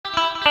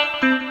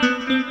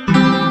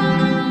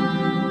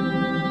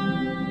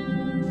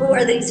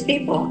are these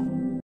people?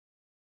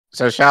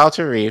 So shout out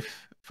to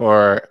Reef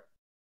for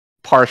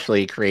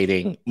partially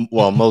creating,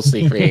 well,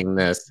 mostly creating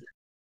this.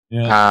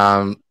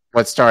 Yeah.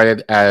 What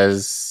started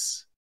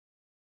as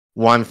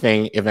one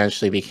thing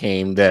eventually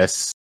became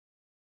this.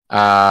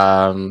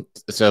 So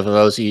for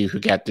those of you who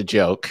get the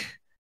joke,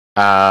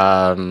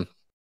 you're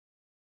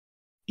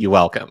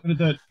welcome. How did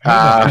that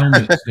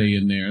helmet stay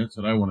in there? That's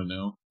what I want to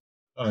know.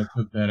 I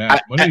took that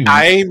out. But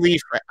anyway.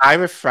 I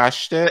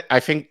refreshed it. I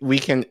think we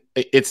can.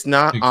 It's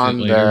not Fix on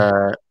it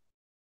later.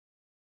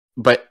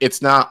 but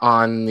it's not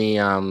on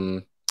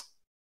the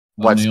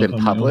what's been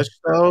published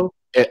though.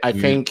 I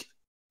think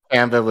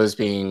Canva was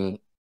being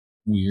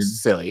weird,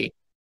 silly.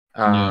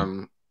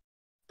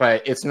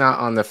 But it's not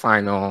on the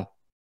final.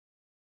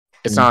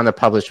 It's not on the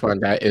published one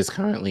that is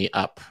currently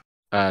up.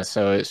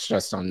 So it's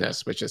just on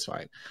this, which is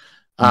fine.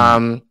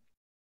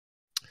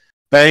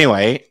 But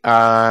anyway,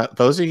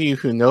 those of you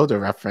who know the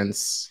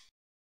reference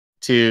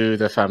to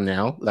the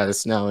thumbnail, let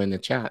us know in the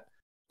chat.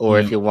 Or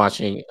if you're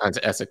watching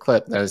as a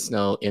clip, let us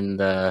know in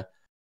the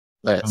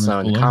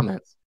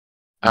comments.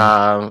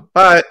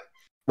 But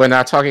we're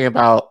not talking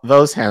about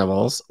those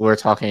Hannibals. We're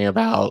talking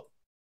about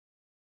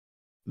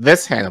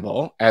this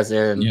Hannibal, as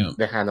in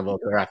the Hannibal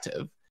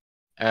Directive.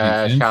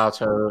 Shout out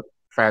to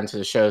friend to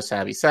the show,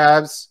 Savvy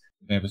Sabs,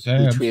 who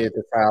tweeted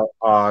this out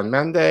on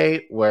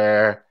Monday,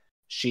 where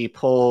she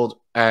pulled,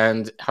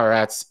 and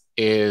Haaretz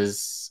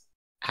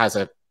has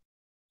a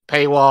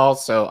paywall,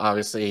 so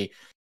obviously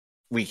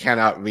we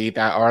cannot read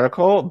that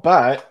article,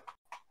 but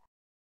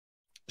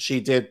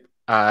she did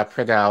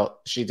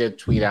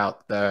tweet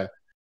out at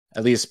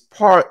least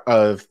part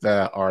of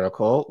the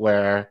article,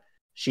 where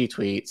she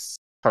tweets,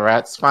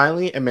 Haaretz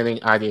finally admitting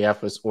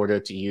IDF was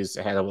ordered to use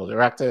the Hannibal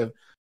Directive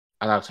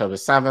on October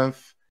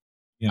 7th.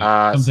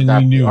 Something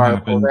we knew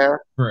happened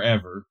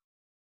forever.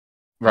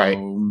 Right.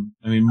 So,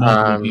 I mean,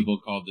 multiple people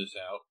called this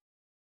out.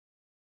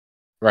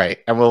 Right,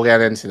 and we'll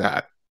get into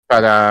that.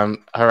 But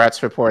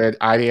Haaretz reported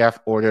IDF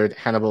ordered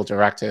Hannibal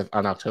Directive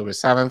on October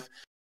 7th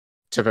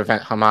to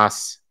prevent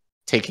Hamas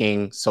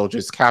taking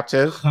soldiers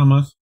captive.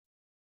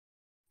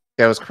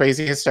 There was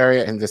crazy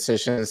hysteria, and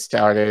decisions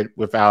started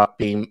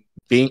being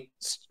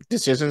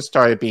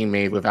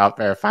made without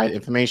verified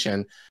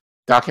information.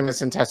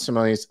 Documents and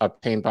testimonies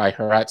obtained by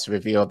Haaretz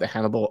revealed the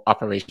Hannibal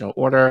operational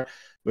order,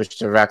 which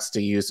directs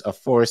the use of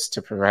force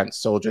to prevent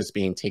soldiers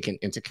being taken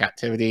into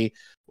captivity,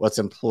 was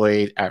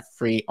employed at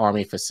Free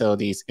Army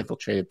facilities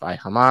infiltrated by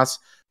Hamas,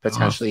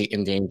 potentially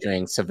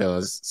endangering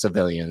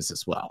civilians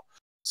as well.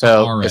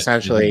 So Haaretz,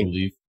 essentially,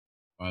 believe,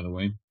 by the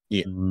way,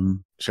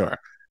 sure.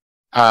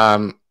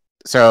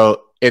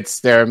 So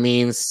it's their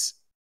means,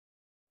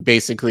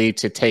 basically,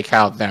 to take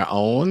out their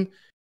own.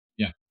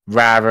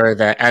 Rather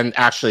than, and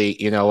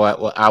actually, you know what?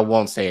 Well, I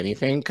won't say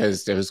anything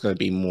because there's going to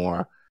be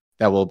more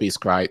that will be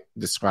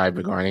described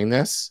regarding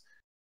this.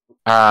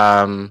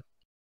 So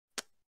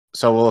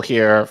we'll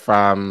hear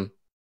from.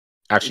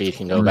 Actually, you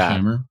can go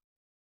back.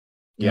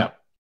 Yeah.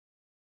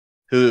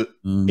 Who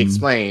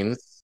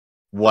explains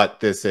what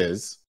this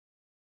is?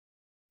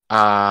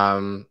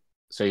 So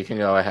you can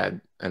go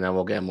ahead, and then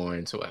we'll get more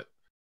into it.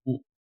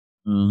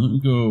 Let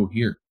me go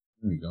here.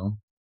 There we go.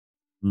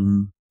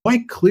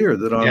 Quite clear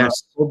that on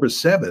October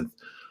 7th,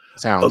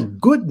 a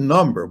good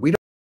number. We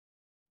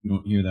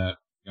don't hear that.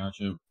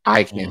 Gotcha.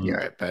 I can't hear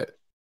it, but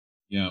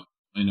yeah,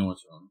 I know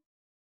what's wrong.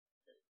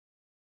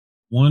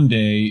 One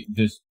day,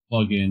 this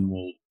plugin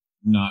will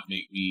not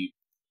make me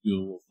do a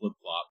little flip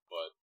flop,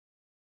 but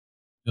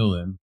till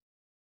then,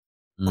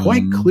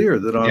 quite clear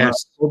that on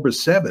October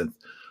 7th,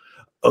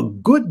 a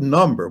good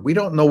number. We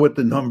don't know what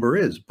the number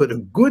is, but a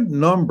good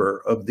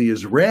number of the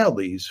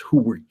Israelis who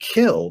were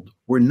killed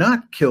were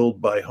not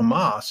killed by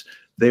Hamas.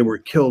 They were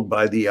killed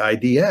by the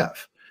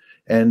IDF.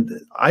 And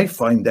I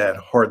find that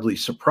hardly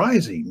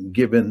surprising,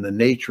 given the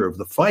nature of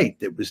the fight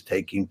that was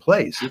taking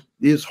place. It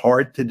is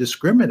hard to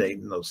discriminate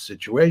in those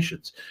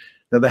situations.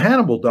 Now, the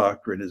Hannibal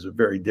Doctrine is a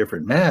very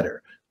different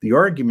matter. The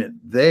argument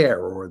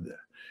there, or the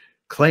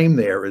claim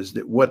there, is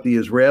that what the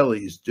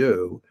Israelis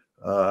do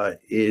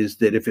is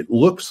that if it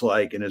looks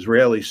like an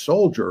Israeli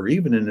soldier or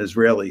even an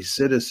Israeli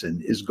citizen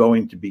is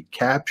going to be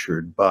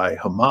captured by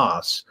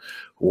Hamas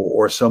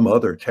or some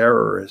other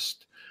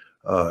terrorist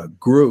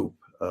group,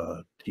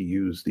 to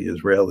use the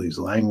Israelis'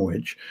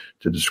 language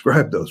to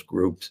describe those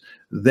groups,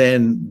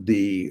 then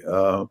the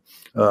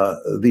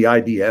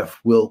IDF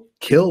will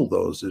kill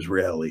those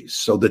Israelis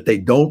so that they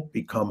don't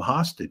become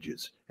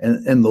hostages.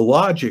 And the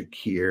logic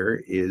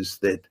here is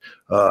that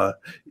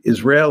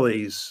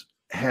Israelis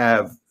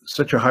have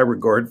such a high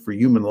regard for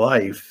human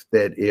life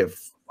that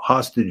if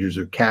hostages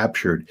are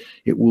captured,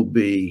 it will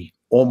be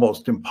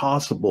almost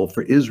impossible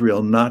for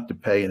Israel not to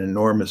pay an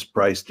enormous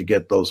price to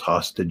get those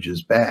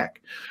hostages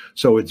back.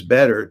 So it's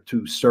better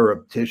to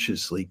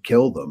surreptitiously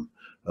kill them,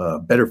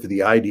 better for the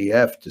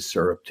IDF to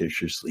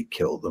surreptitiously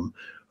kill them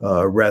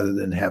rather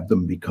than have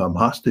them become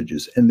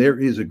hostages. And there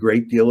is a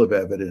great deal of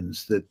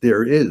evidence that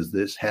there is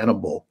this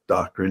Hannibal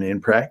Doctrine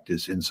in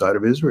practice inside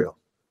of Israel.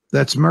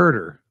 That's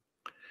murder.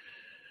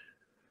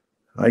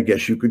 I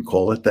guess you could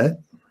call it that.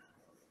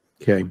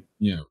 Okay.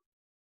 Yeah.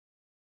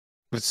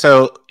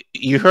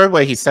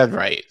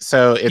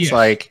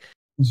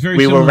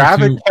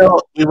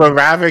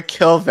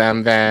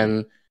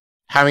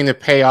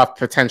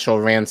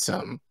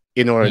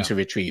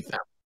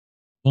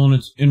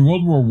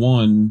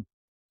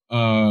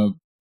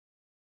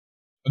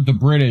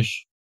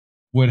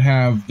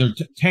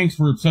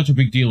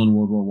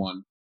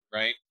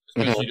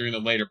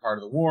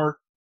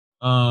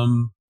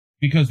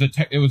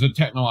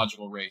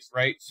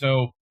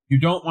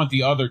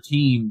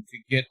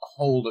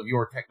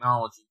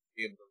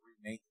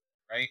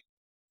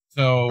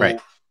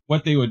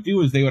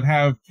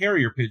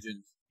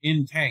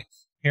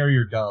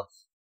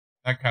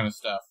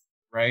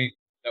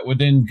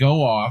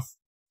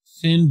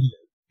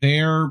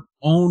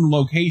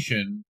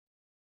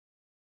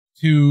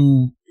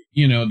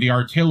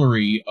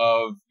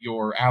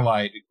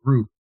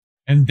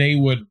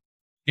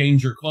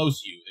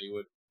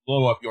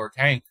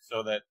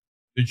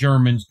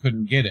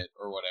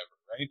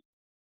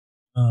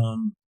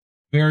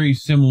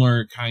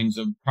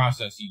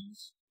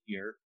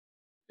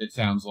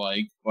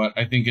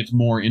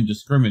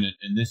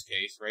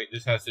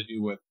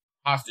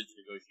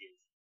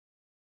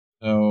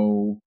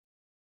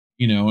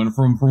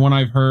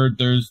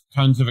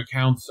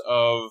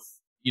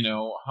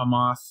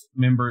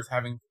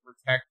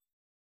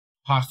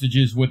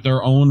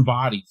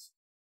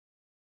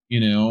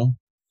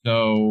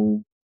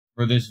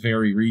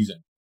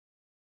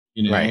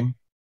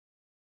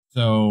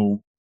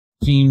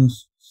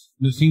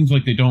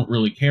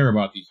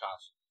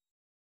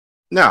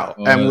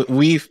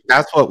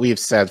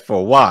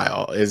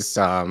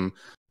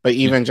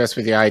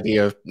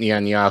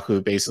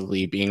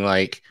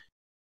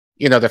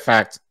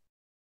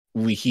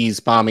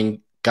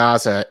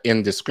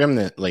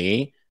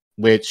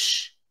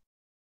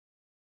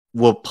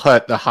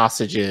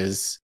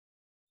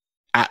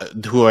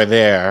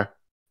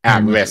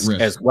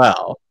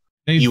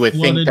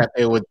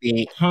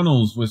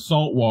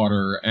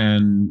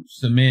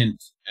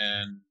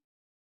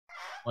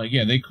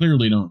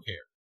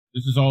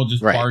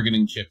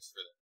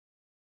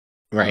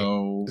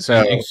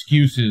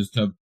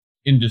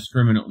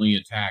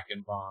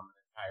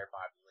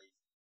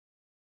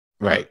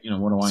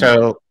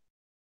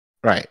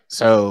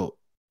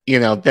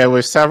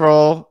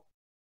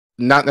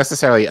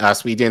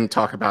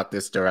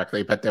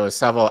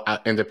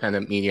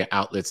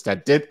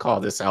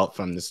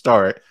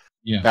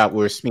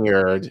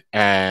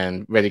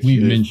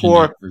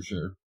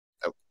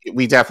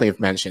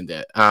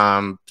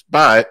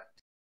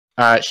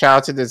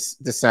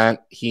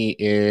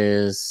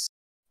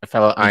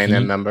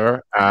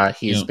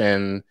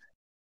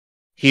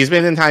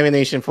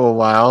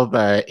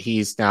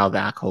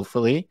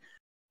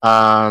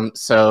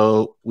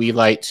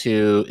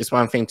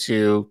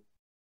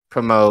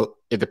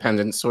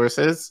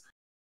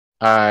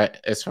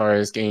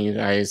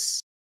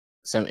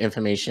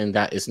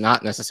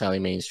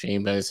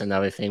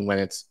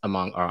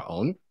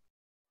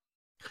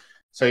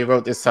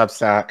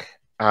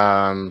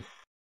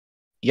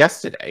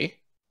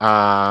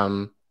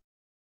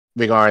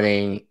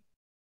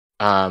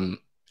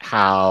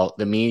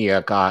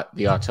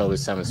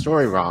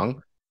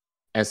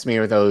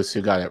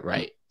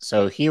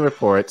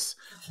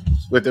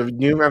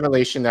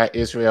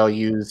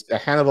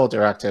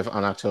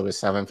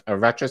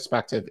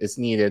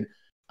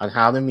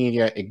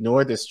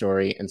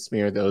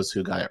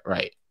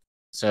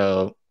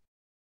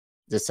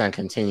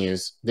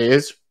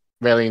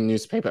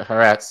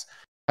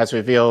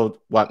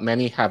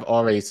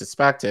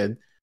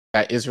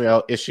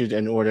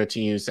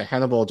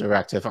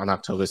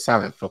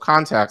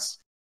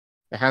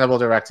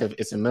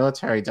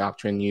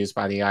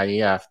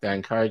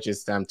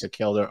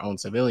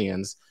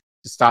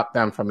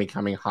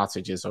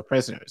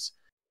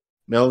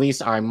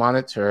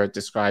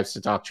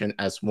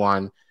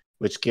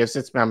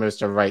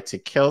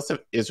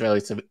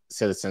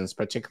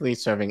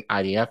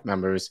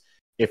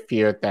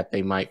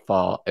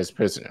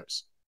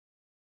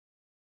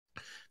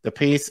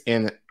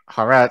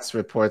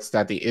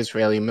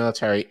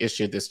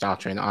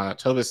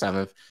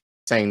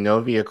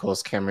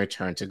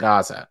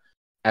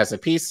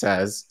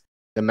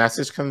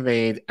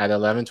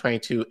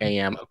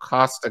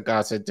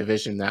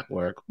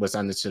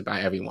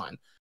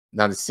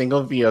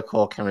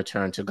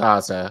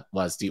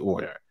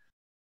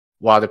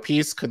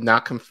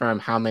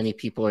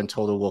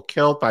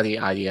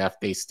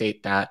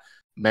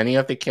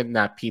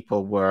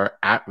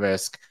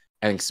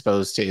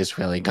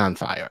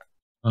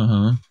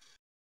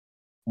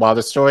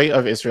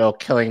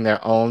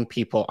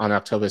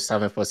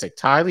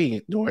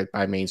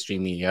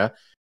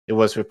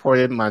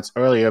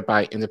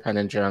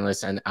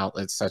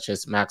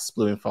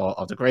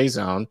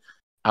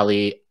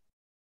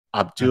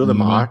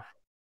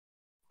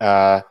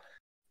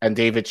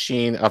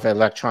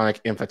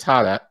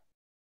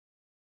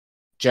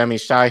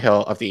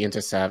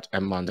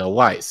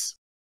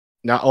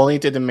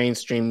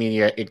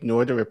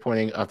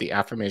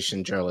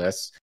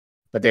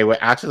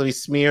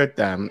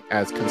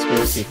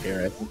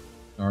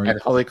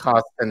 and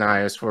Holocaust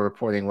deniers for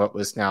reporting what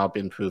was now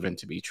been proven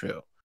to be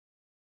true.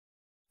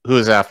 Who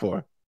is that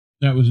for?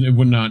 It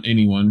would not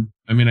anyone.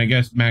 I mean, I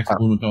guess Max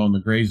Blumenthal in the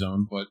gray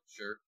zone, but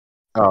sure.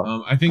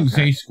 I think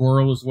Zay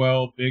Squirrel as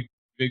well, big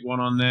one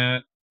on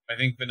that. I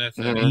think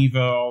Vanessa and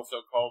Eva also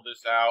called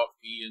this out,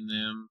 he and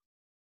them.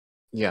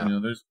 Yeah. You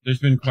know, there's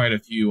been quite a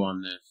few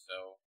on this, so,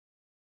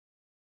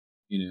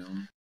 you know.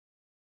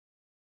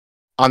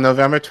 On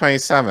November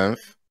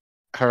 27th,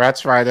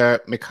 Haaretz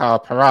writer Mikhail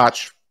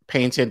Parach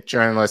painted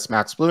journalist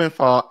Max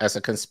Blumenthal as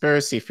a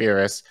conspiracy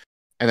theorist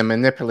and a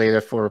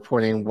manipulator for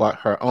reporting what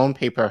her own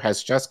paper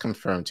has just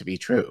confirmed to be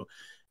true.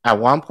 At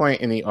one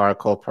point in the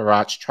article,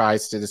 Parach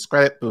tries to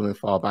discredit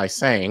Blumenthal by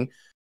saying,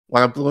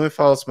 one of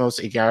Blumenthal's most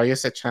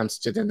egregious attempts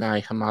to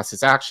deny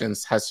Hamas's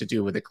actions has to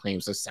do with the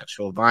claims of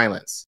sexual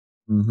violence.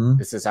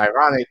 This is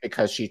ironic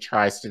because she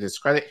tries to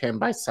discredit him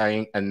by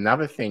citing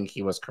another thing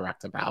he was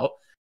correct about,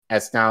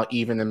 as now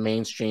even the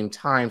mainstream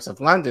Times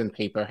of London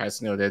paper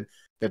has noted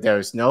that there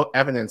is no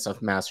evidence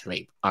of mass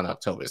rape on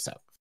October 7th.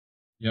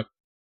 Yep.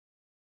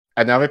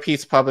 Another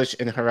piece published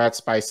in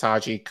Haaretz by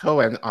Saji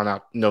Cohen on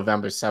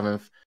November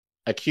 7th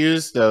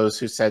accused those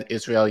who said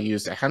Israel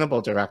used a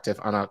Hannibal Directive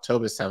on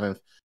October 7th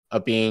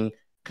of being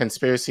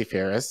conspiracy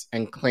theorists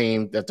and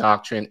claimed the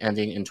doctrine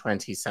ending in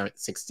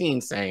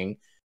 2016, saying,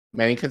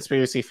 many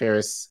conspiracy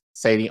theorists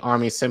say the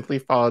army simply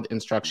followed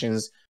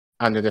instructions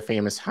under the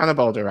famous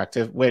Hannibal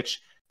Directive, which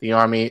the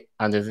army,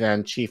 under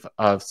then Chief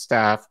of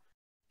Staff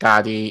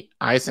Gadi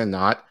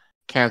Eisenstadt,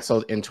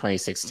 canceled in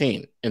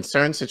 2016. In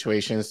certain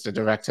situations, the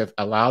directive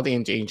allowed the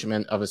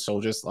endangerment of a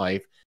soldier's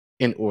life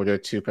in order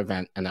to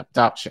prevent an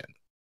abduction.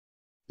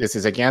 This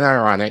is again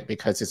ironic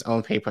because his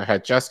own paper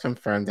had just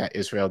confirmed that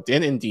Israel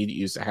did indeed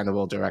use the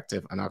Hannibal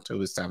Directive on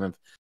October 7th,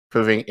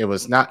 proving it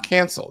was not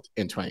canceled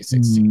in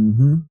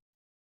 2016.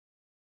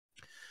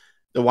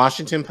 The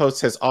Washington Post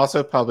has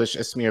also published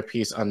a smear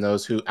piece on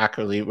those who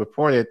accurately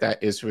reported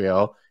that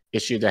Israel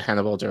issued the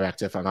Hannibal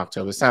Directive on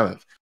October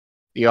 7th.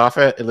 The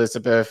author,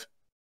 Elizabeth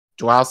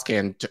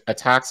Dwalskin,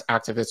 attacks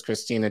activist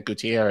Christina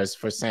Gutierrez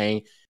for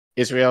saying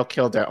Israel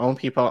killed their own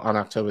people on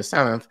October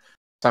 7th,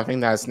 something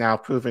that is now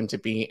proven to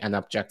be an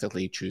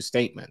objectively true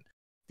statement.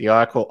 The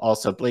article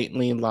also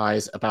blatantly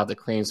lies about the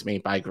claims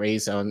made by Gray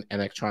Zone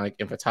and Electronic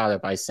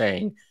Intifada by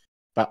saying,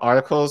 but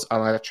articles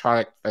on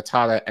Electronic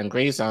Intifada and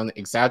Gray Zone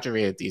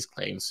exaggerated these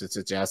claims to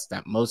suggest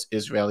that most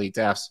Israeli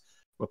deaths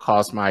were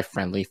caused by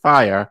friendly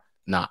fire,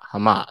 not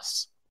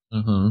Hamas.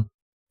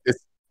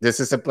 This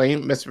is a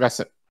blatant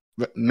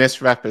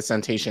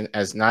misrepresentation,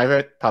 as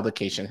neither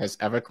publication has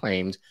ever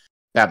claimed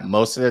that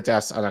most of the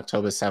deaths on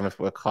October 7th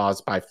were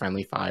caused by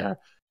friendly fire.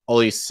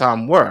 Only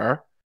some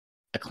were,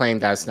 a claim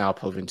that is now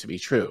proven to be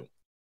true.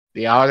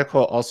 The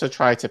article also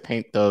tried to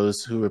paint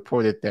those who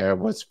reported there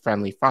was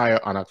friendly fire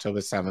on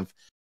October 7th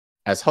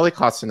as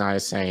Holocaust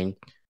deniers, saying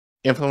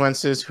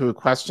influencers who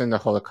question the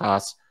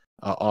Holocaust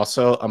are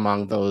also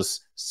among those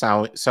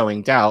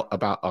sowing doubt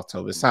about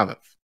October 7th.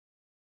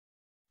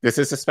 This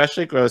is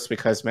especially gross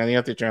because many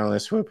of the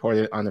journalists who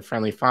reported on the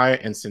friendly fire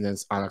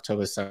incidents on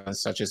October 7th,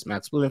 such as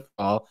Max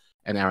Blumenthal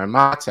and Aaron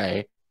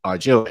Mate, are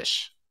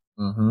Jewish.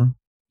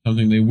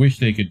 Something they wish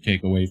they could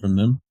take away from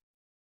them.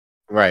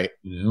 Right.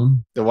 Yeah.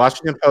 The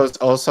Washington Post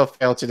also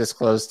failed to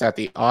disclose that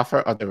the author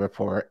of the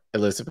report,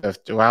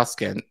 Elizabeth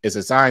Dwalskin, is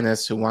a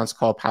Zionist who once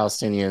called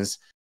Palestinians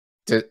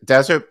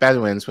desert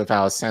Bedouins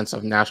without a sense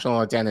of national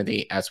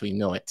identity as we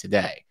know it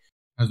today.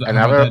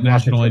 That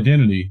national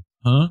identity,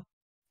 huh?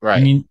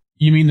 Right.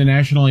 You mean the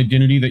national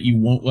identity that you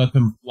won't let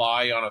them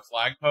fly on a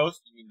flag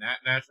post? You mean that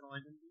national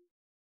identity?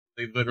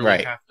 They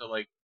literally have to,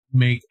 like,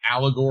 make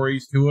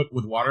allegories to it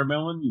with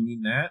watermelon? You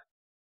mean that?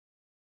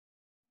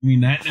 You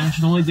mean that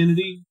national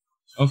identity?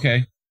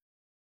 Okay.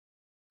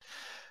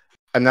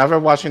 Another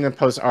Washington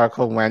Post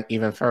article went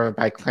even further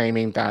by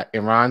claiming that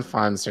Iran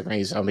funds the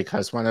Gray Zone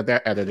because one of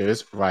their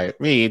editors, Riot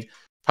Reid,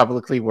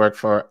 publicly worked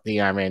for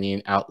the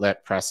Iranian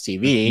outlet Press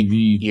TV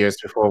years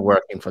before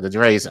working for the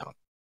Gray Zone.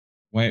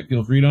 Wyatt,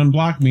 feel free to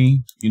unblock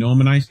me. You know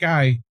I'm a nice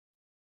guy.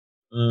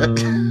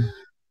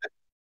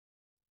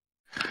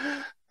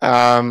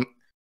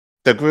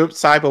 The group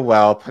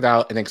Cyberwell put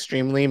out an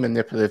extremely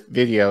manipulative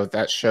video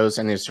that shows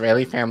an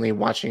Israeli family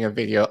watching a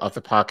video of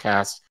the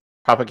podcast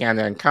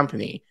Propaganda and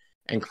Company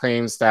and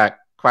claims that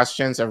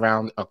questions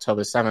around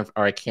October 7th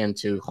are akin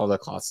to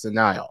Holocaust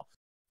denial.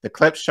 The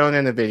clip shown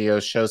in the video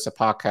shows the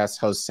podcast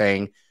host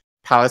saying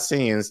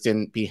Palestinians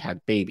didn't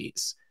behead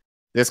babies.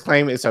 This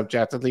claim is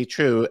objectively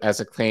true,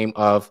 as a claim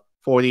of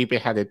 40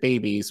 beheaded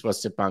babies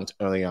was debunked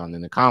early on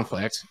in the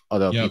conflict,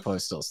 although people are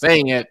still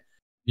saying it.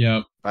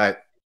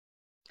 But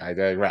I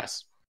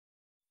digress.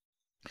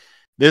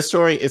 This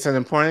story is an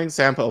important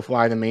example of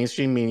why the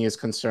mainstream media's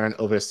concern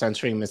over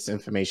censoring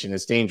misinformation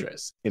is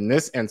dangerous. In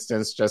this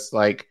instance, just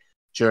like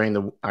during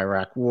the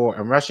Iraq War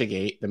and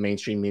Russiagate, the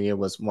mainstream media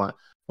was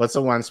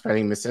the one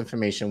spreading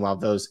misinformation, while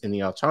those in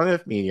the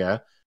alternative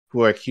media who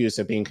were accused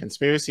of being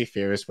conspiracy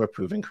theorists were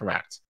proven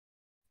correct.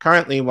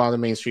 Currently, while the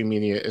mainstream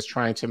media is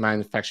trying to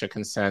manufacture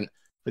consent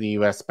for the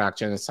US-backed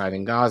genocide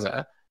in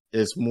Gaza, it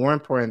is more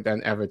important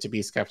than ever to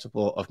be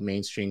skeptical of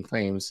mainstream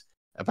claims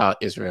about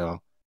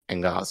Israel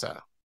and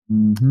Gaza.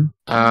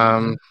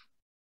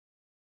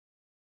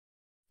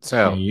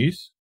 So,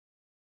 yes.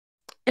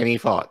 Any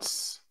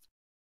thoughts?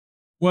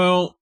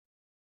 Well,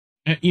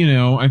 you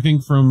know, I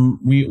think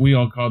we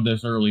all called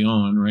this early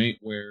on, right?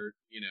 Where,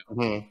 you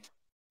know,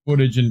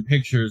 footage and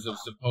pictures of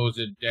supposed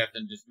death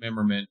and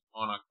dismemberment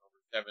on October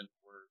 7th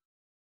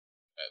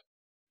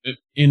were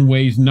in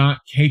ways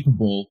not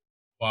capable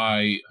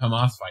by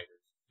Hamas fighters,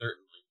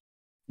 certainly.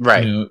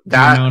 Right. You know,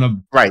 That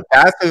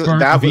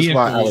was what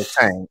I was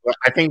saying.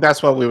 I think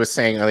that's what we were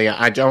saying earlier.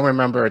 I don't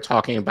remember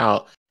talking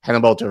about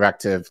Hannibal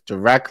Directive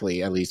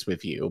directly, at least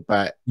with you,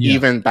 but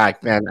even back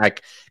then, I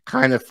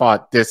kind of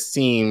thought this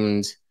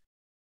seemed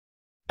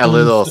a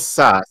little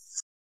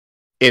sus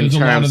in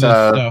terms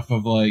of stuff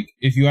of like,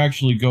 if you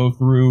actually go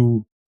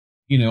through,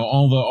 you know,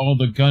 all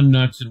the gun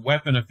nuts and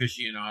weapon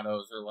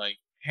aficionados are like,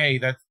 hey,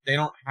 they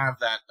don't have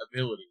that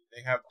ability.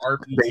 They have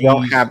RPGs. They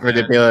don't have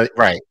the ability,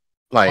 right?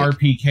 Like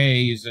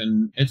RPKs,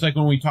 and it's like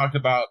when we talked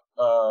about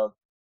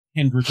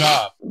Hind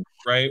Rajab,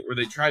 right, where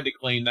they tried to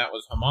claim that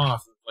was Hamas.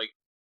 It's like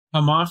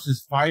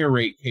Hamas's fire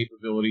rate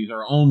capabilities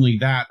are only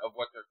that of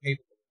what they're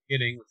capable of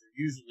getting, which are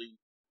usually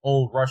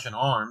old Russian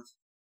arms,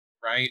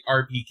 right?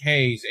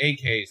 RPKs,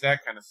 AKs,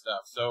 that kind of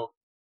stuff. So,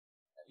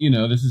 you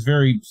know, this is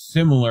very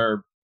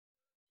similar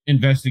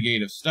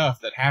investigative stuff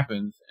that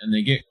happens, and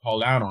they get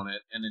called out on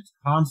it, and it's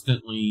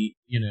constantly,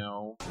 you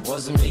know,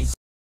 wasn't me.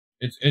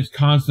 It's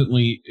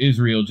constantly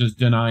Israel just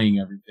denying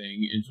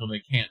everything until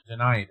they can't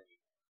deny it anymore.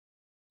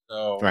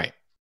 So, right,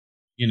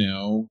 you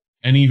know,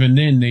 and even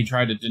then they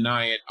try to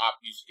deny it,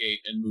 obfuscate,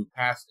 and move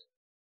past it.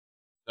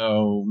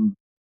 So,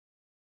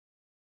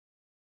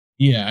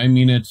 yeah, I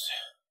mean,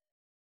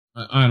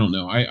 I don't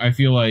know. I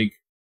feel like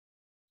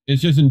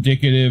it's just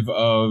indicative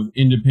of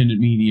independent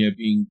media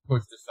being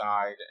pushed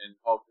aside and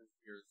all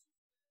conspiracy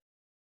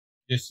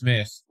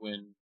dismissed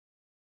when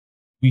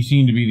we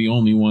seem to be the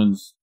only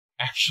ones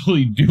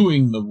actually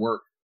doing the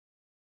work,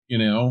 you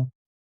know?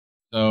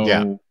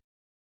 So,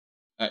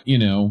 you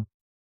know,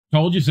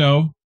 told you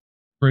so,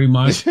 pretty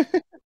much.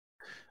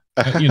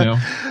 You know.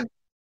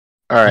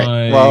 All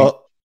right.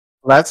 Well,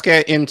 let's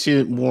get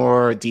into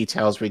more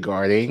details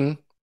regarding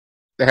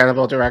the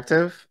Hannibal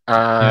Directive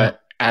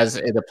as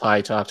it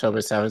applied to October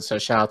 7th. So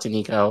shout out to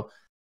Nico.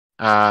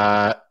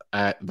 Via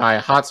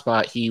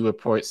Hotspot, he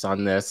reports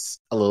on this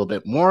a little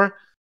bit more.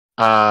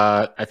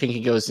 I think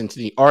he goes into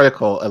the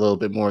article a little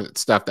bit more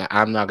stuff that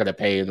I'm not going to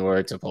pay in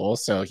order to pull,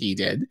 so he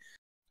did.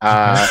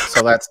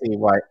 So let's see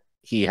what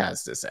he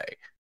has to say.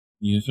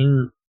 Yes,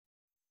 sir.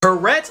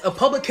 Haaretz, a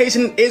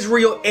publication in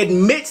Israel,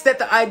 admits that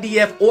the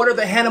IDF ordered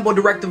the Hannibal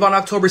Directive on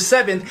October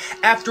 7th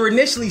after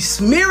initially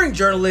smearing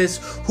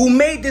journalists who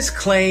made this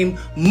claim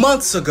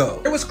months ago.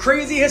 There was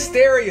crazy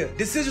hysteria.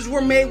 Decisions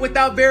were made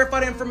without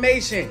verified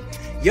information.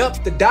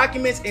 Yup, the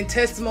documents and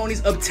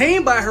testimonies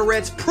obtained by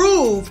Haaretz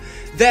prove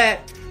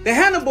that the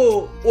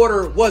Hannibal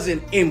order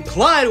wasn't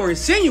implied or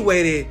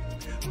insinuated,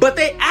 but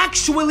they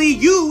actually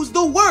used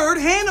the word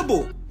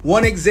Hannibal.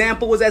 One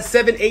example was at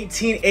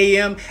 7:18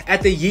 a.m.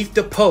 at the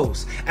Yifta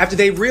Post. After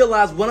they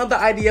realized one of the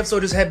IDF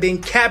soldiers had been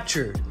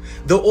captured,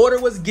 the order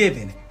was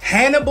given,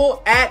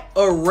 Hannibal at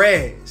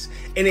Haaretz,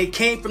 and it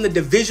came from the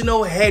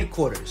divisional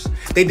headquarters.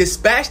 They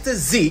dispatched the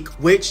Zeke,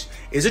 which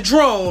is a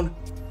drone,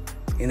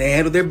 and they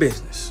handled their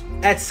business.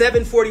 At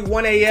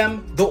 7:41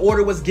 a.m., the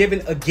order was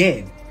given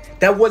again.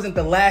 That wasn't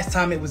the last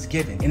time it was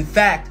given. In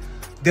fact,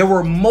 there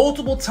were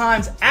multiple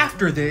times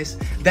after this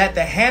that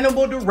the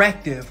Hannibal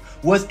Directive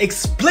was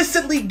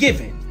explicitly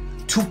given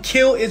to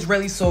kill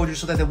Israeli soldiers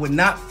so that they would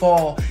not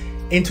fall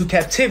into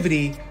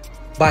captivity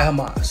by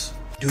Hamas.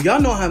 Do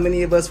y'all know how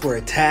many of us were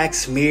attacked,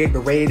 smeared,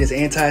 berated as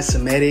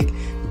anti-Semitic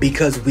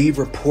because we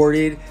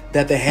reported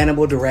that the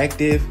Hannibal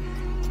Directive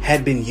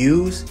had been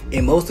used?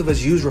 And most of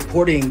us used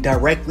reporting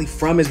directly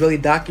from Israeli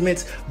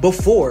documents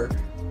before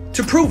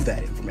to prove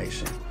that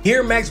information.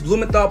 Here, Max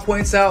Blumenthal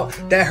points out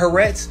that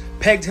Haaretz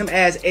pegged him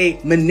as a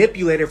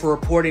manipulator for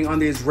reporting on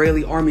the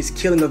Israeli army's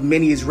killing of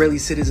many Israeli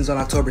citizens on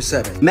October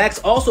 7th. Max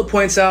also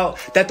points out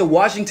that the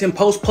Washington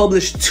Post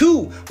published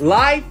 2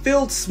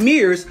 lie-filled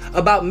smears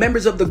about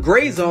members of the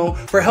Gray Zone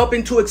for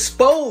helping to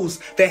expose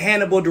the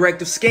Hannibal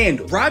Directive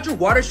scandal. Roger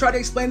Waters tried to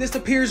explain this to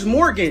Piers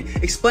Morgan,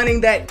 explaining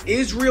that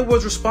Israel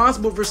was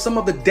responsible for some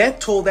of the death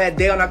toll that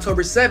day on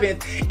October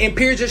 7th, and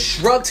Piers just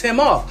shrugged him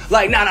off.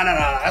 Like, nah,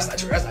 that's not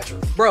true, that's not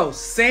true. Bro,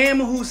 Sam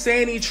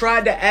Husseini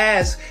tried to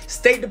ask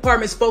State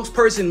Department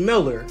spokesperson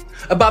Miller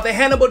about the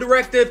Hannibal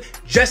Directive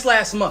just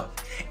last month,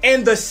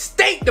 and the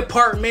State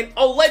Department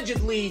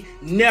allegedly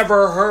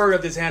never heard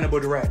of this Hannibal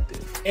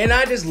Directive. And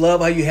I just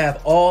love how you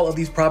have all of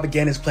these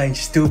propagandists playing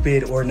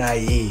stupid or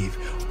naive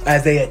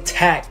as they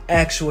attack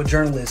actual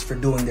journalists for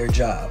doing their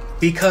job.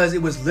 Because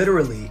it was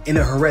literally in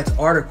a Haaretz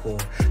article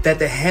that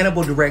the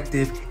Hannibal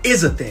Directive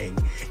is a thing.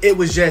 It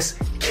was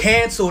just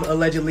canceled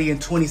allegedly in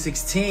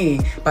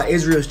 2016 by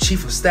Israel's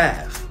chief of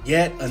staff.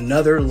 Yet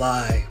another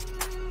lie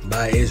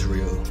by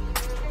Israel.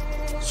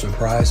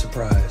 Surprise,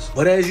 surprise.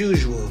 But as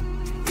usual,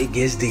 it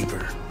gets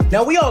deeper.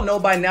 Now, we all know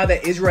by now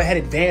that Israel had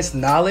advanced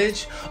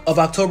knowledge of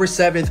October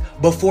 7th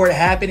before it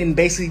happened and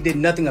basically did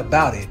nothing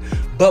about it.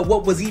 But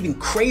what was even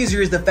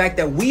crazier is the fact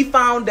that we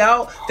found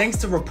out, thanks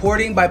to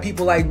reporting by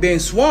people like Ben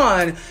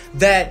Swan,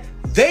 that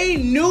they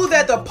knew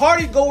that the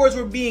party goers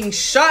were being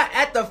shot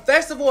at the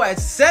festival at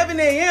 7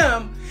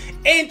 a.m.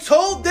 and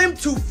told them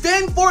to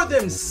fend for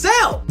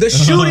themselves. The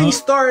shooting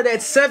started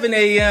at 7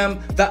 a.m.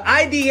 The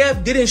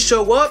IDF didn't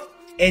show up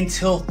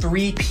until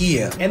 3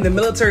 p.m. And the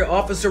military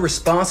officer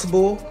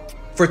responsible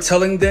for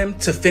telling them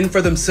to fend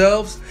for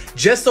themselves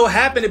just so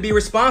happened to be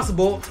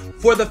responsible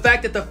for the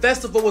fact that the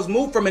festival was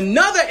moved from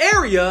another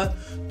area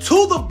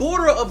to the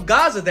border of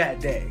Gaza that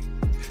day.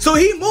 So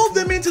he moved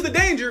them into the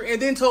danger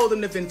and then told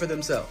them to fend for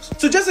themselves.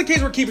 So just in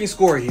case we're keeping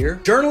score here,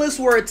 journalists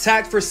were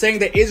attacked for saying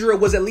that Israel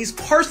was at least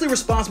partially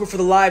responsible for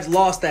the lives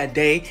lost that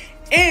day,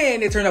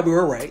 and it turned out we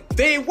were right.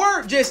 They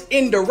weren't just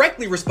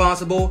indirectly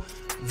responsible,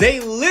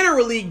 they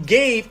literally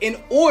gave an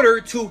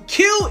order to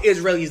kill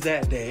Israelis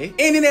that day.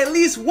 And in at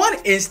least one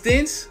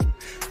instance,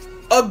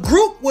 a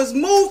group was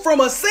moved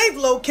from a safe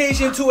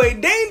location to a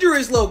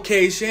dangerous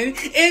location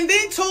and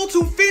then told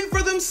to fend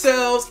for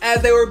themselves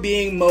as they were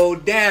being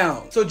mowed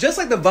down. So just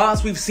like the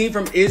violence we've seen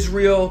from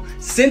Israel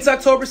since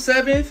October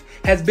 7th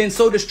has been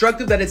so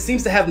destructive that it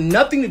seems to have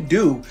nothing to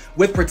do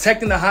with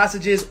protecting the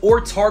hostages or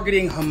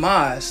targeting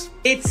Hamas,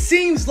 it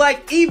seems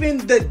like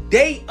even the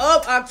day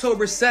of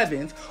October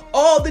 7th,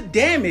 all the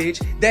damage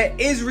that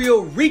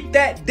Israel wreaked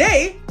that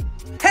day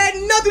had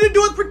nothing to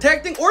do with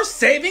protecting or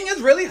saving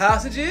Israeli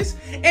hostages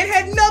and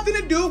had nothing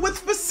to do with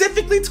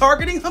specifically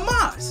targeting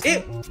Hamas.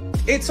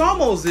 It's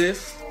almost as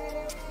if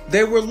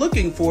they were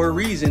looking for a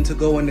reason to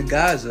go into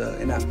Gaza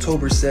and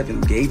October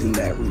 7th gave them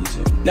that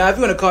reason. Now, if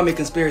you want to call me a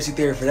conspiracy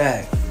theory for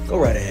that, go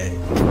right ahead.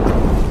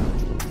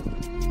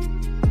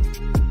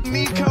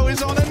 Nico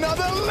is on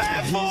another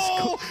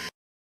level!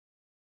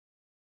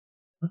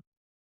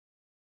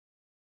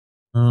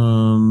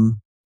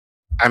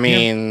 I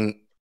mean,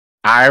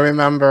 I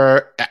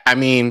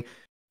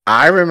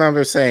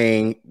remember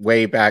saying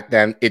way back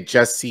then, it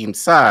just seemed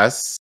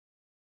sus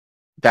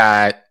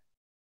that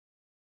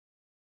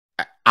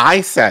I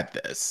said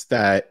this,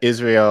 that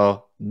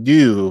Israel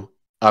knew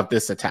of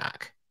this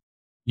attack.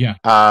 Yeah.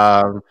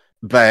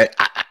 But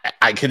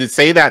I couldn't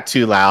say that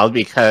too loud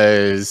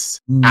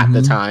because at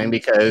the time,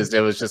 because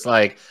it was just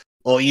like,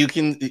 well, you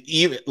can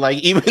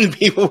even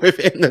people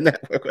within the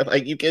network were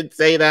like, you can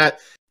say that.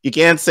 You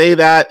can't say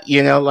that,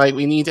 like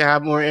we need to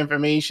have more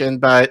information,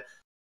 but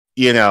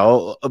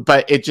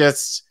but it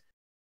just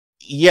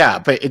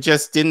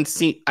didn't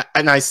seem,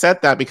 and I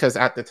said that because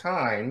at the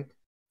time,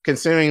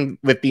 considering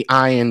with the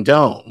Iron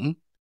Dome,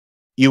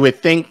 you would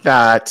think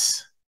that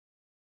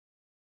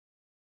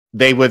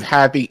they would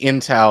have the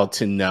intel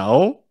to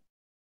know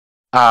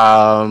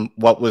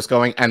what was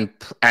going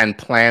and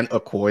plan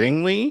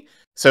accordingly.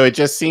 So it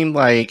just seemed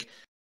like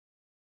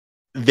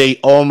they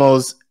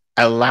almost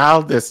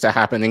allowed this to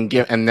happen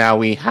and now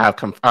we have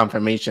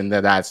confirmation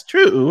that that's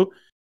true.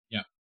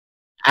 Yeah.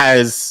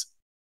 As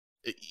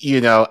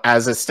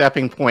as a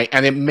stepping point,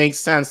 and it makes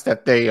sense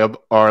that they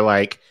are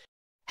like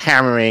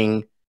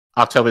hammering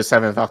October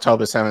 7th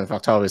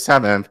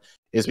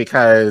is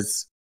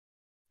because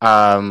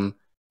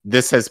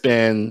this has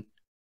been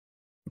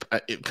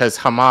because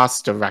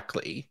Hamas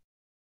directly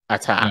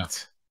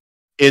attacked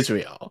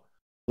Israel.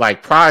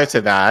 Like prior to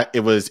that,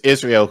 it was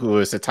Israel who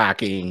was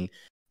attacking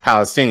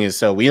Palestinians,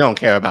 so we don't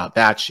care about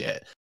that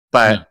shit.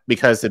 But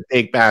because the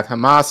big bad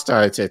Hamas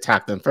started to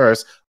attack them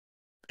first,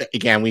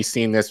 again, we've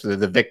seen this with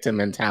the victim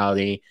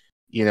mentality,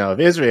 of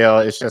Israel.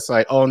 It's just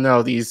like, oh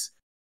no, these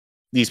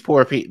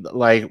poor people,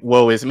 like,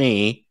 woe is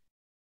me.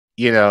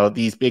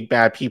 These big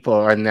bad people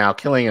are now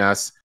killing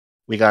us.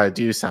 We got to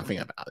do something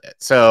about it.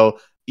 So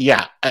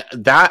yeah,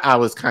 that I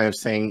was kind of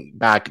saying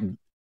back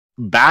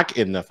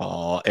in the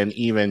fall, and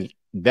even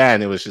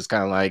then, it was just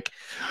kind of like,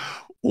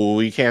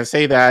 oh, you can't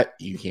say that.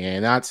 You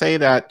cannot say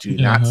that. Do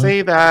not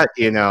say that.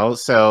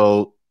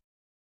 So,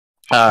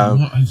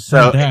 I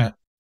said that.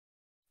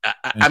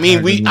 I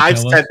mean, I've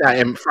said that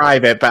in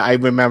private, but I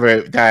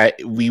remember that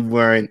we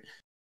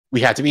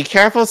had to be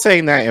careful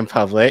saying that in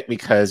public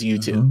because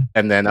YouTube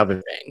and then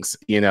other things,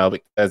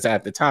 because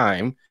at the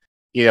time,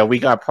 we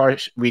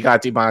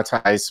got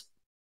demonetized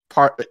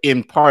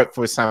in part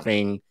for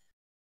something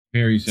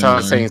very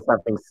similar. So saying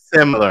something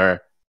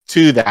similar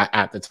to that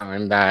at the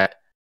time that,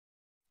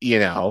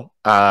 it's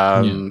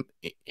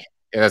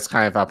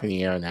kind of up in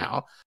the air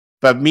now.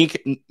 But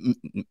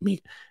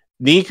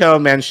Nico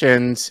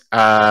mentioned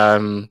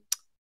Sam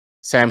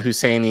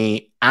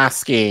Husseini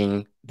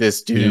asking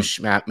this douche,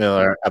 Matt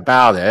Miller,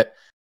 about it.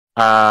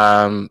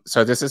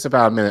 So this is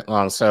about a minute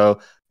long.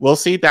 So we'll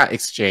see that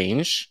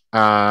exchange,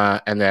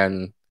 and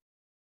then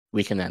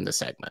we can end the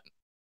segment.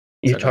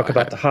 You talk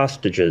about the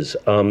hostages.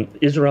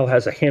 Israel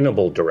has a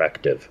Hannibal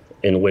Directive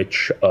in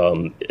which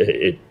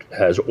it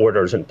has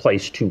orders in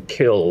place to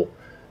kill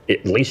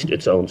at least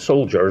its own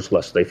soldiers,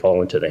 lest they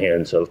fall into the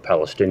hands of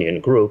Palestinian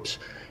groups.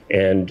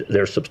 And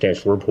there's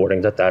substantial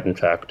reporting that in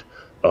fact,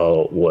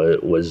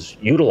 was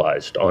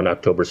utilized on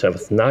October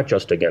 7th, not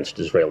just against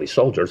Israeli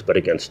soldiers, but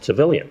against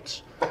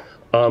civilians.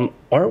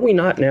 Are we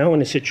not now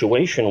in a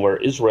situation where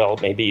Israel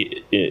may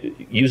be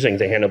using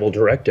the Hannibal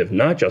Directive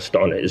not just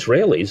on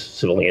Israelis,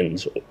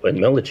 civilians and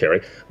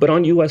military, but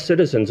on U.S.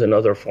 citizens and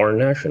other foreign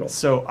nationals?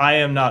 So I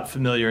am not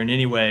familiar in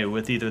any way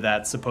with either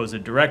that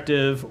supposed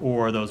directive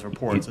or those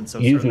reports. And so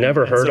you've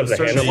never heard of the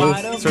Hannibal?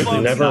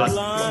 Certainly not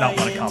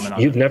want to comment on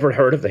You've never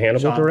heard of the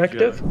Hannibal John,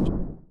 Directive?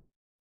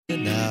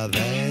 Now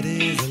that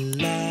is a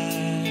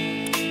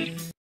lie.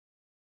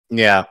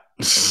 Yeah.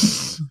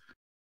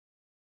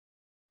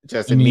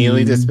 Just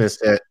immediately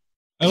dismissed it.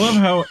 I love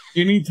how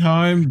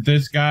anytime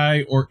this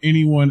guy or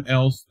anyone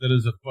else that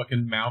is a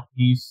fucking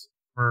mouthpiece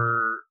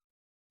for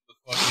the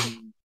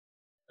fucking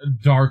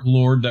Dark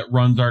Lord that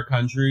runs our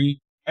country,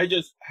 I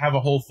just have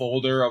a whole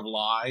folder of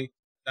lie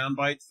sound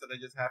bites that I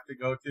just have to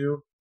go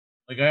to.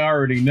 Like, I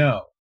already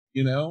know,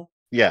 you know?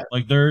 Yeah.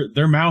 Like,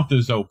 their mouth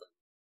is open.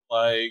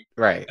 Like,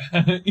 right.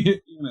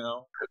 You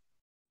know?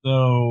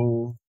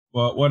 So,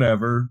 but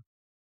whatever.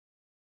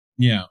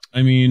 Yeah,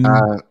 I mean...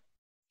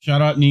 shout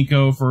out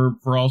Nico for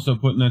also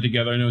putting that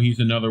together. I know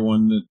he's another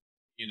one that,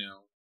 you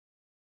know,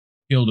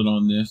 killed it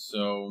on this,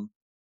 so.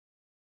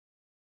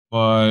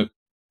 But,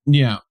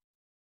 yeah.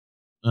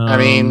 I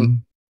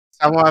mean,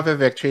 somewhat of a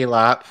victory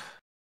lap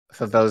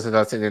for those of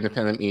us in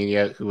independent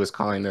media who was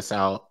calling this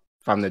out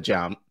from the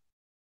jump.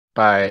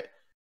 But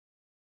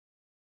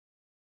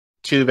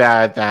too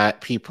bad that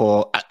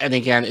people, and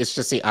again, it's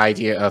just the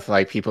idea of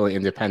like people in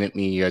independent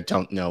media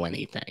don't know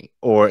anything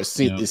or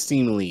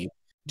seemingly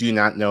do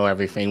not know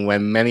everything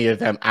when many of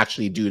them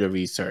actually do the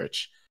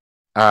research.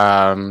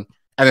 And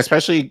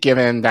especially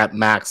given that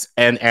Max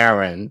and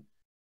Aaron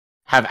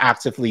have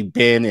actively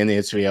been in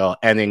Israel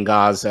and in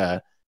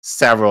Gaza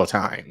several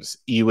times,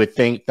 you would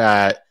think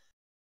that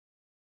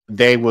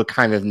they would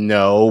kind of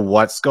know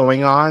what's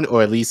going on,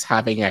 or at least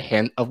having a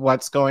hint of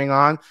what's going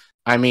on.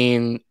 I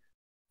mean,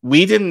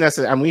 we didn't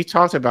necessarily, and we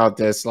talked about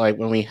this like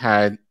when we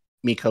had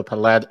Miko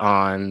Palet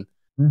on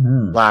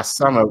last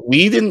summer.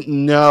 We didn't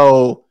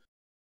know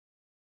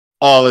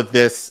all of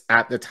this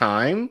at the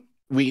time.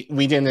 We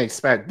didn't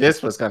expect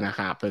this was going to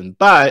happen,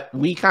 but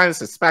we kind of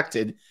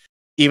suspected,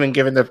 even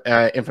given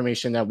the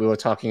information that we were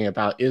talking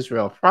about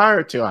Israel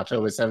prior to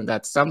October 7th,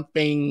 that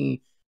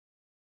something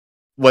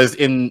was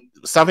going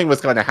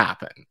to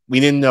happen. We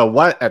didn't know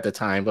what at the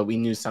time, but we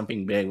knew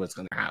something big was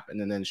going to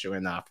happen. And then sure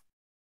enough,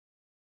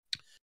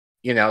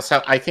 you know,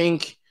 so I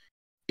think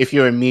if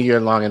you're in media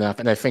long enough,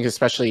 and I think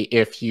especially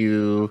if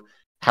you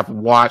have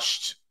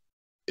watched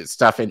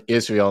stuff in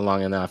Israel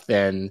long enough,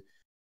 then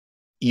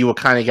you will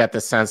kind of get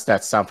the sense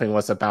that something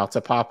was about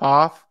to pop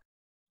off.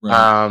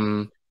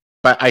 Right.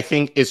 But I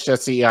think it's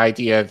just the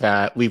idea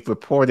that we've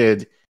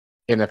reported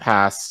in the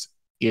past,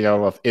 you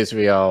know, of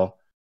Israel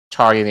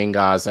targeting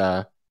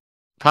Gaza,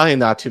 probably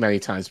not too many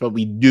times, but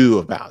we knew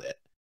about it.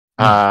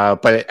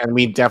 And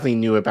we definitely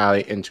knew about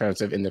it in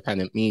terms of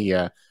independent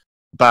media.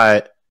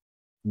 But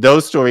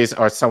those stories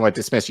are somewhat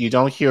dismissed. You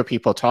don't hear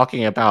people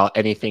talking about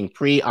anything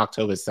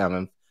pre-October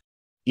 7th.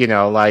 You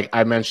know, like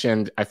I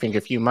mentioned, I think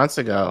a few months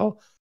ago,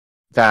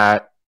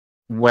 that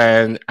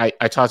when I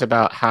talked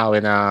about how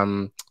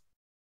in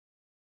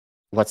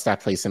what's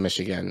that place in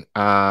Michigan?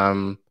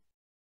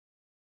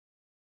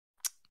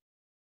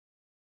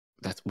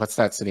 What's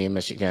that city in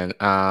Michigan?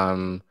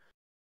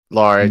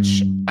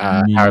 Large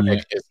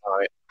Arabic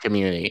Islamic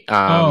community.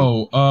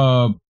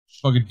 Fucking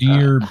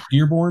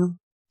Dearborn?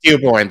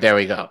 Dearborn, there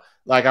we go.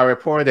 Like I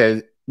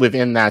reported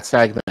within that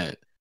segment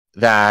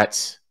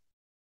that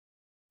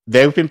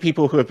there have been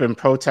people who have been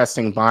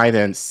protesting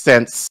Biden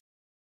since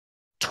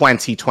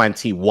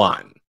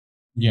 2021.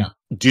 Yeah.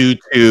 Due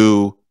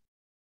to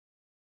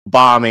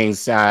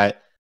bombings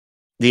that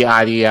the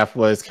IDF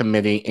was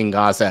committing in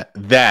Gaza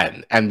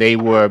then, and they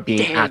were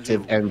being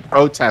active and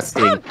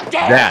protesting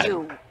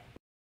then.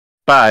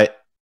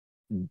 But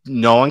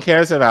no one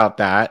cares about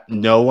that.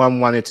 No one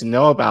wanted to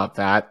know about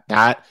that.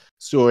 That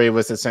story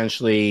was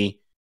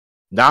essentially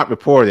not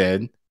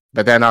reported.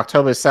 But then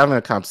October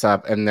 7th comes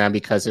up, and then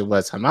because it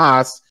was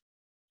Hamas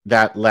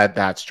that led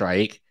that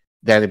strike,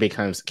 then it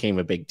became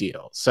a big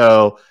deal.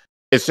 So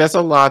it's just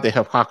a lot of the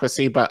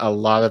hypocrisy, but a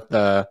lot of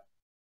the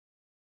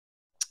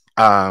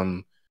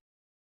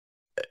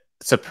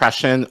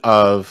suppression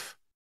of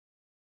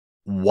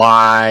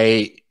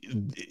why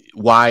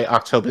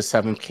October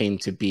 7th came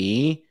to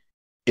be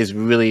is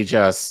really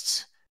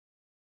just,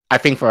 I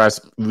think for us,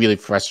 really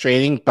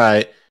frustrating.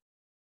 But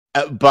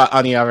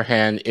on the other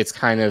hand, it's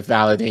kind of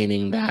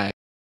validating that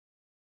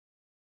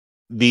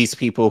these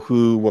people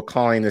who were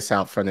calling this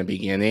out from the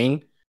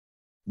beginning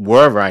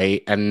were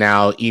right, and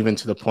now even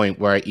to the point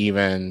where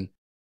even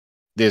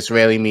the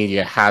Israeli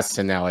media has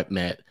to now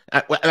admit,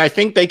 and I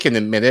think they can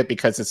admit it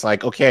because it's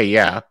like, okay,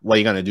 yeah, what are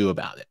you going to do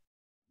about it?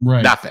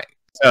 Right. Nothing.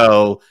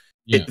 So,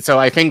 yeah. So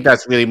I think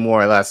that's really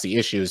more or less the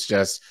issue. Is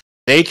just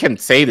they can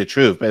say the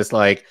truth, but it's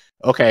like,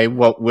 okay,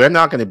 well, we're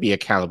not going to be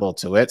accountable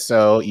to it,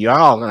 so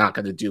y'all are not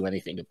going to do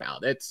anything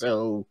about it.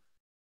 So,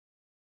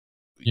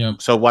 yeah.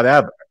 So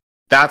whatever.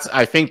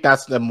 I think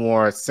that's the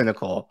more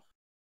cynical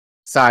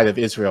side of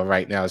Israel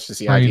right now. It's just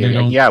the Pray idea they that,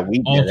 don't yeah, we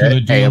did alter the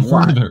it. Pay deal them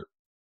what? further.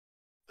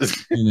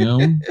 You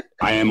know?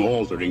 I am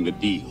altering the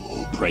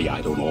deal. Pray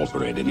I don't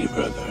alter it any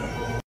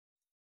further.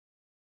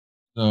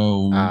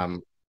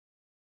 So,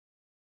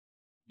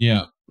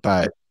 yeah.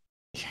 But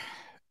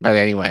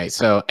anyway,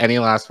 so any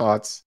last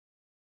thoughts?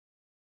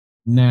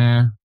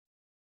 Nah.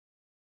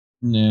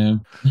 Like,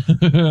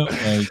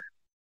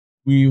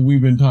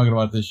 we've been talking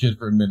about this shit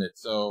for a minute,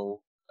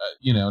 so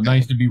you know,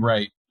 nice to be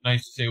right.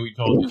 Nice to say we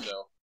told you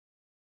so.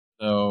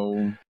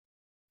 So,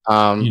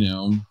 you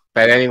know.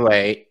 But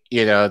anyway,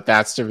 you know,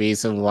 that's the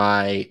reason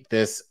why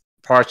this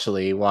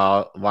partially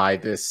why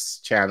this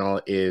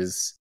channel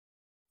is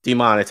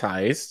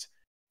demonetized.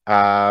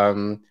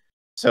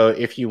 So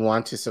if you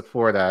want to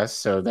support us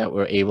so that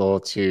we're able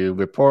to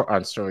report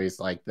on stories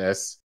like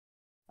this,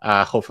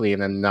 hopefully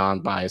in a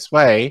non-biased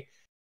way,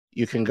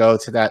 you can go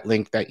to that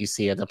link that you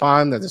see at the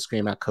bottom of the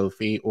screen at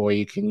Ko-fi, or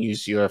you can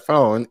use your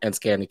phone and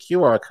scan the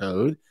QR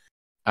code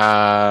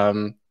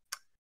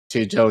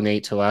to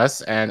donate to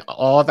us, and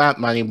all that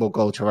money will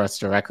go to us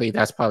directly.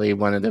 That's probably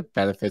one of the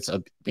benefits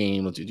of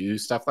being able to do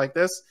stuff like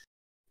this,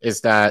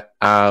 is that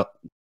all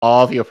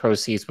of your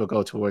proceeds will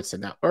go towards the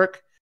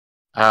network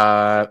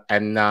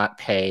and not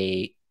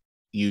pay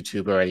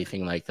YouTube or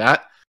anything like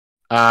that.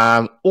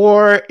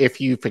 Or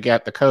if you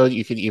forget the code,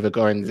 you could either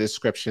go in the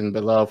description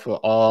below for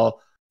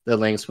all the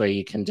links where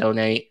you can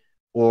donate,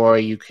 or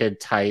you could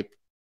type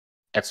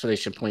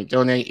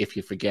 !donate if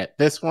you forget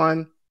this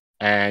one,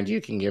 and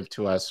you can give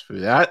to us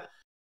through that.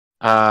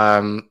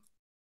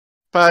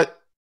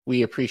 But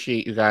we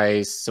appreciate you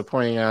guys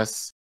supporting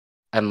us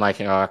and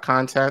liking our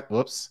content.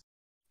 Whoops.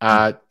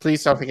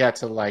 Please don't forget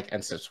to like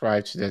and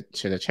subscribe to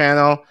the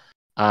channel.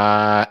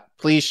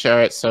 Please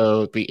share it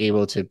so be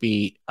able to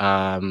beat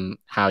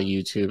how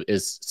YouTube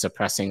is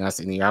suppressing us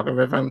in the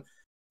algorithm.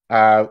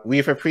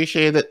 We've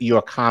appreciated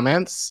your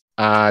comments.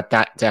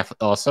 That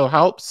definitely also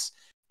helps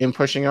in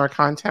pushing our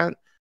content.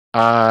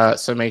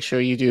 So make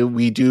sure you do.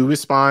 We do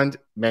respond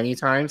many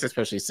times,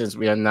 especially since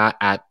we are not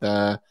at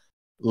the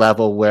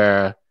level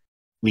where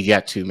we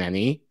get too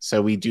many.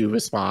 So we do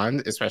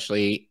respond,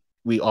 especially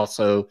we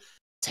also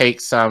take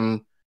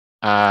some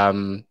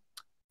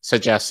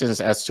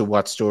suggestions as to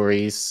what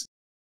stories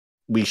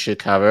we should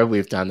cover.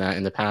 We've done that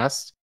in the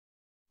past.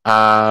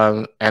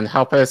 And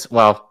help us.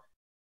 Well,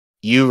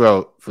 you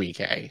wrote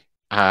 3K.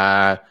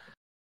 But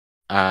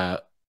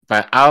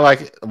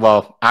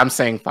I'm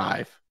saying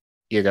 5.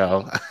 You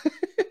know,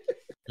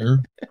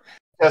 sure.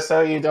 Just so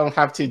you don't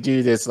have to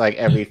do this like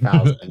every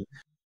 1,000.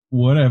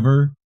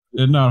 Whatever.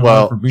 It's not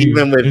hard for me.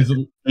 Even with I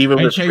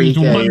changed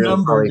 3K, one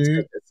number,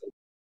 dude.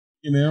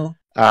 You know.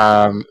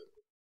 But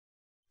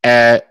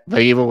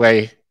either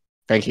way,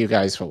 thank you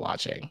guys for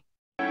watching.